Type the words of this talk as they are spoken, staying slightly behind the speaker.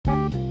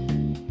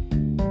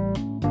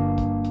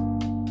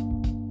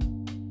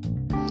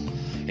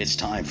It's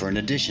time for an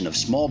edition of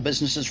Small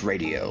Businesses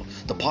Radio,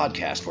 the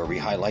podcast where we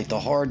highlight the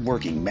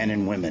hard-working men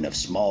and women of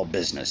small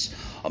business,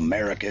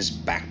 America's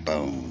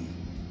backbone.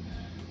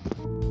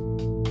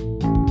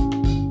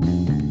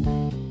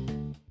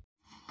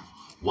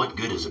 What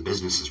good is a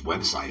business's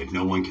website if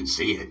no one can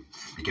see it?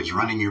 Because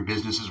running your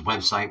business's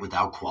website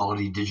without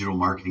quality digital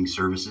marketing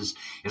services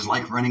is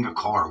like running a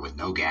car with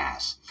no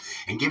gas.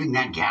 And giving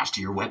that gas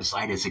to your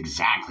website is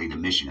exactly the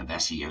mission of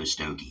SEO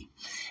Stokie.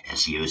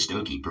 SEO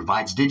Stokie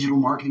provides digital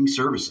marketing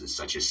services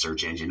such as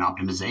search engine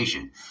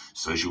optimization,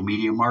 social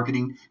media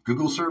marketing,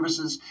 Google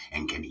services,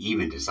 and can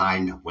even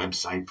design a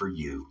website for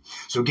you.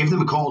 So give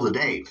them a call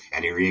today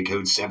at area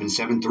code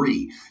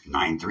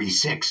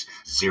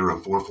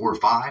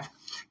 773-936-0445.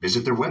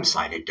 Visit their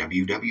website at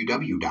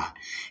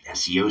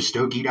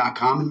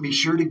www.seostokie.com and be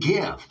sure to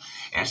give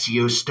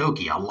SEO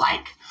Stokie a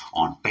like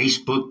on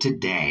Facebook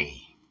today.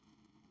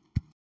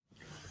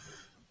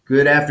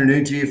 Good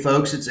afternoon to you,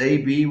 folks. It's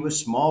AB with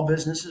Small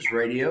Businesses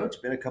Radio. It's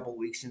been a couple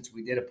weeks since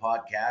we did a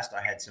podcast.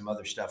 I had some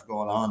other stuff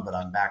going on, but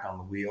I'm back on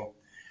the wheel.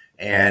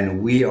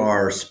 And we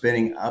are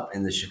spinning up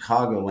in the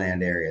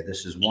Chicagoland area.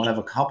 This is one of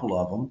a couple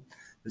of them.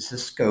 This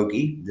is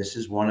Skokie. This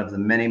is one of the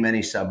many,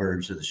 many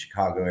suburbs of the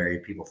Chicago area.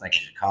 People think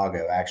of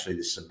Chicago. Actually,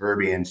 the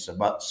suburban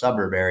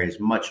suburb area is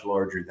much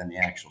larger than the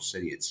actual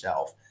city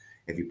itself.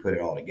 If you put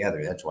it all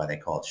together, that's why they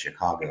call it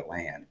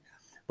Chicagoland.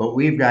 But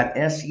we've got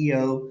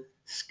SEO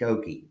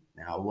Skokie.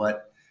 Now,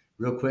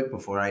 real quick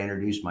before I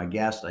introduce my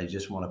guest, I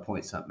just want to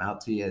point something out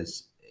to you.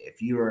 Is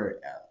if you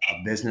are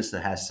a business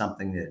that has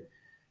something that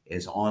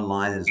is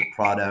online as a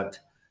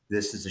product,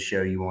 this is a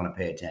show you want to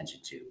pay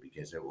attention to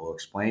because it will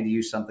explain to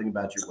you something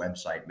about your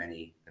website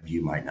many of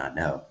you might not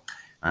know.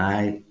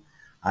 I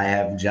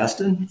have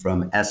Justin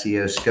from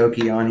SEO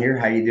Skokie on here.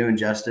 How you doing,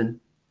 Justin?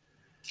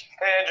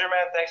 Hey, Andrew,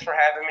 man. Thanks for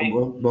having me.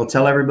 We'll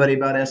tell everybody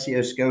about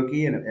SEO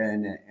Skokie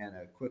and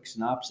a quick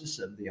synopsis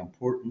of the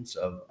importance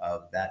of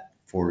that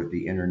for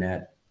the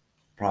internet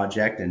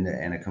project and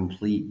a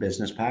complete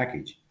business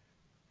package.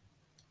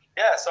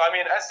 Yeah, so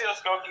SEO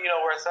Skokie,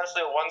 we're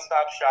essentially a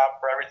one-stop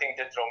shop for everything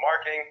digital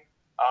marketing.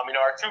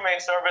 Our two main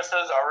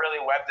services are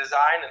really web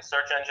design and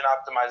search engine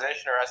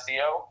optimization, or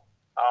SEO.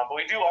 But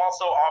we do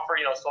also offer,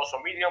 social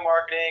media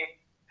marketing,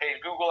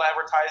 paid Google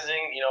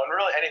advertising, and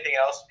really anything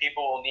else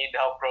people will need to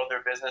help grow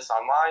their business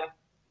online.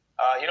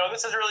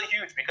 This is really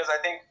huge because I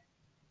think,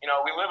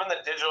 we live in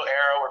the digital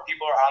era where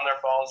people are on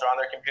their phones or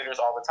on their computers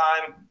all the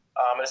time.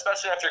 And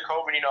especially after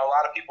COVID, a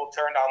lot of people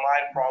turned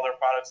online for all their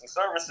products and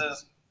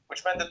services,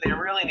 which meant that they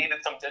really needed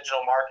some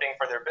digital marketing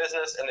for their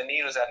business, and the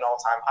need was at an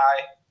all-time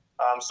high.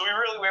 So we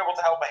really were able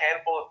to help a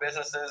handful of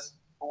businesses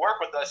who work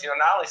with us, not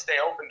only stay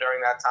open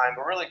during that time,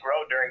 but really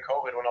grow during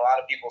COVID when a lot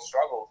of people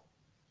struggled.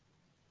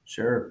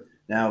 Sure.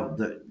 Now,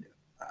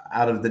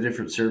 out of the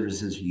different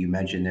services you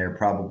mentioned there,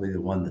 probably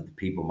the one that the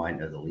people might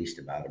know the least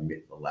about,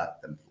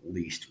 the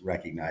least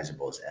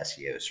recognizable is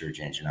SEO, search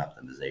engine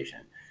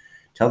optimization.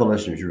 Tell the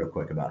listeners real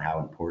quick about how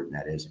important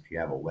that is if you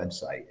have a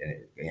website,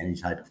 any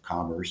type of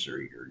commerce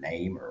or your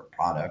name or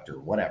product or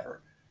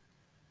whatever.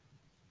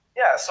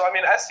 Yeah, so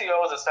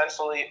SEO is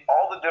essentially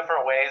all the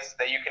different ways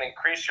that you can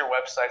increase your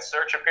website's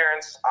search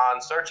appearance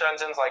on search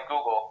engines like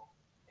Google.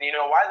 And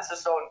why this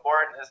is so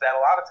important is that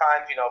a lot of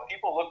times,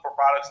 people look for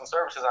products and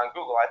services on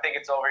Google. I think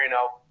it's over, 1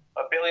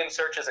 billion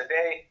searches a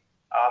day.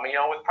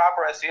 With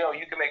proper SEO,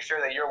 you can make sure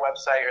that your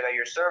website or that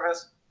your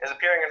service is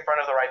appearing in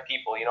front of the right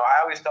people. I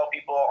always tell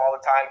people all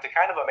the time to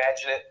kind of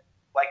imagine it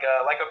like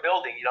a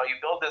building. You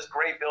build this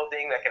great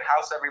building that can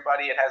house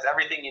everybody. It has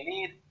everything you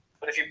need.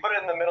 But if you put it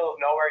in the middle of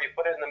nowhere, you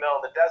put it in the middle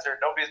of the desert,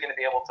 nobody's going to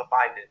be able to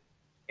find it.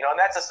 And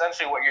that's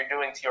essentially what you're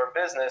doing to your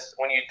business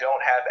when you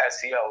don't have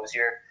SEO. Is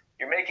you're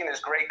making this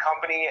great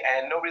company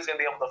and nobody's going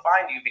to be able to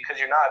find you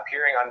because you're not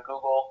appearing on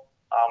Google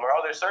or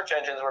other search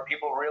engines where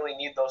people really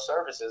need those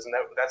services, and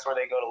that's where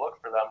they go to look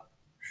for them.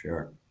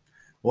 Sure.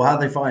 Well, how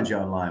do they find you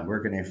online?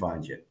 Where can they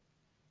find you?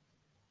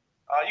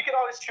 You can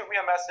always shoot me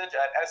a message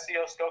at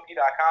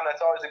seostokie.com.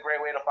 That's always a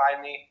great way to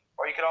find me.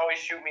 Or you can always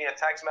shoot me a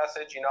text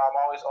message. I'm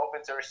always open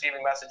to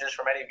receiving messages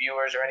from any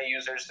viewers or any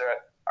users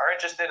that are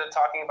interested in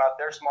talking about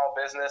their small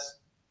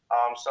business.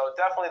 So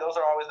definitely those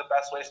are always the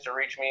best ways to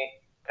reach me.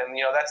 And,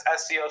 that's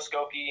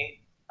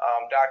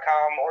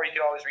seostokie.com. Or you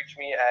can always reach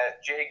me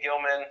at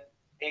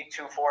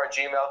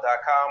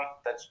jgillman824@gmail.com.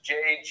 That's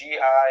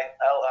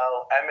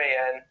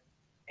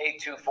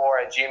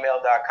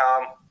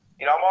JGILLMAN824@gmail.com.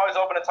 I'm always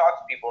open to talk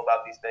to people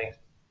about these things.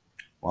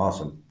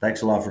 Awesome.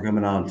 Thanks a lot for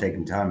coming on and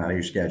taking time out of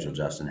your schedule,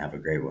 Justin. Have a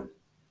great one.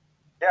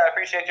 Yeah, I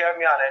appreciate you having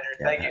me on, Andrew.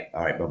 Thank you.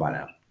 All right. Bye-bye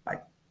now. Bye.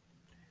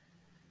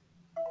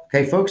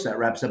 Okay, folks, that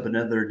wraps up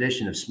another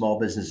edition of Small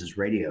Businesses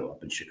Radio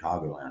up in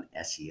Chicago on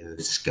SEO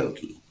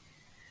Skokie.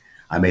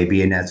 I'm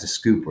AB, and that's a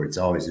scoop where it's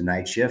always a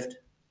night shift